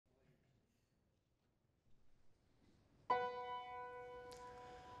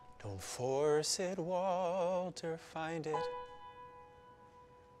Don't force it, Walter, find it. Don't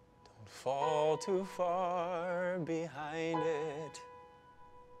fall too far behind it.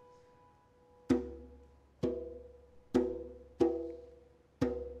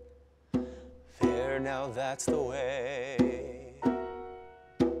 There, now that's the way.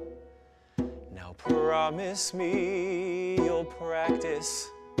 Now promise me you'll practice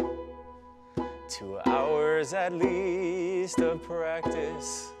 2 hours at least of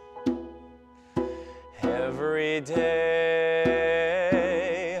practice every day.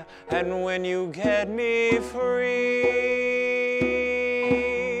 And when you get me free,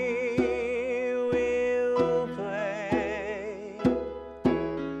 we'll play.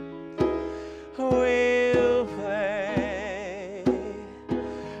 We'll play.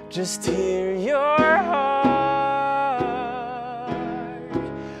 Just hear your heart.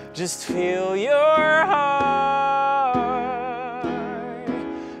 Just feel your heart.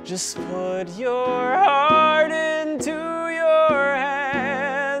 Just put your heart into your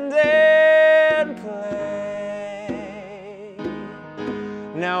hand and play.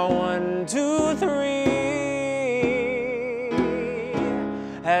 Now 1, 2, 3,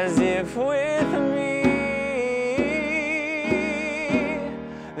 as if with me.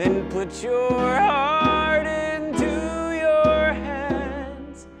 Then put your heart into your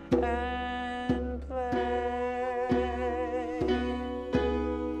hands and play.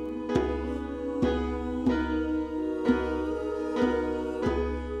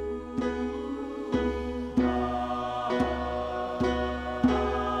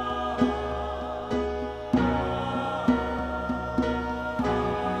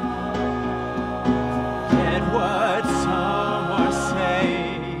 Forget what some are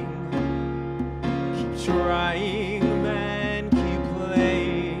saying. Keep trying, man, keep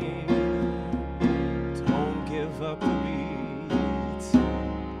playing. Don't give up the beat.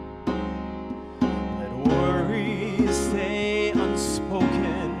 Let worries stay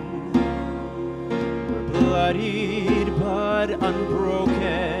unspoken. We're bloodied but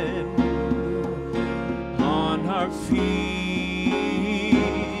unbroken. On our feet.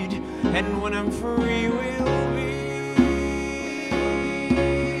 And when I'm free, we'll be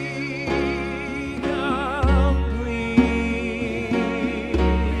complete.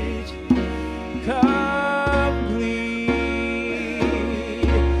 Complete.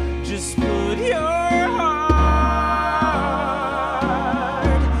 Just put your heart.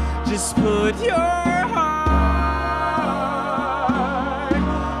 Just put your heart.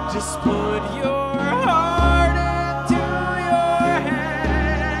 Just put your heart into your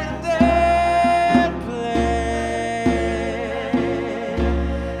hand and play.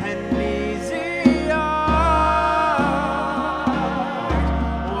 An easy art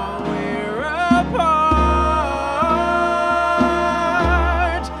while we're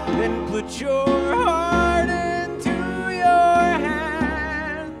apart. Then put your heart into your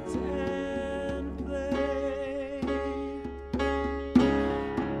hands and play.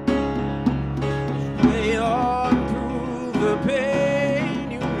 Play on through the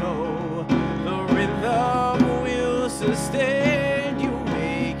pain, you know. The rhythm will sustain you,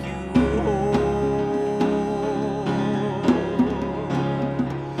 make you whole.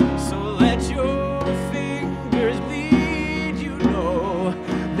 So let your fingers bleed, you know.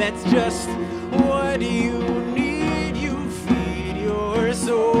 That's just what you need. You feed your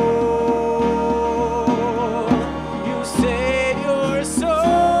soul. You save your soul.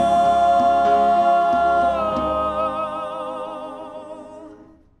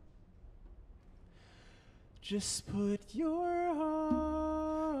 Just put your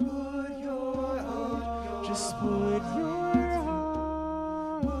heart. Put your heart. Just put your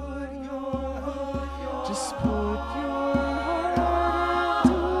heart. Put your heart. Just put your heart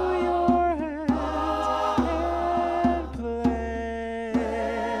into your hands and play.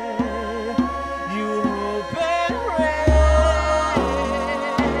 You hope and pray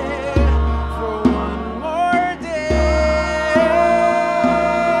for one more day.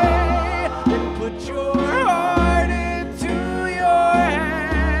 Then put your heart into your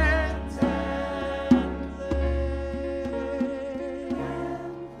hands and play.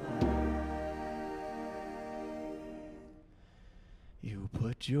 You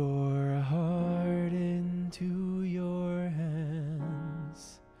put your